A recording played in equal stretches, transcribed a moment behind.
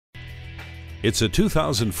It's a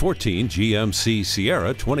 2014 GMC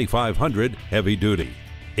Sierra 2500 heavy duty.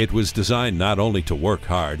 It was designed not only to work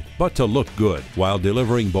hard, but to look good while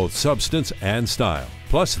delivering both substance and style.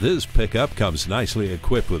 Plus, this pickup comes nicely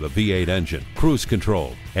equipped with a V8 engine, cruise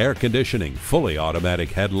control, air conditioning, fully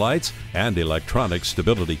automatic headlights, and electronic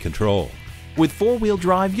stability control. With four-wheel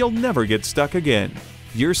drive, you'll never get stuck again.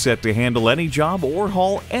 You're set to handle any job or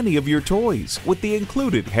haul any of your toys with the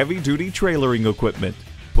included heavy-duty trailering equipment.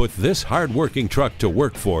 Put this hard-working truck to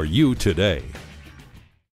work for you today.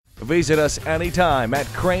 Visit us anytime at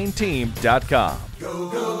crainteam.com. Go,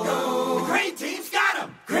 go.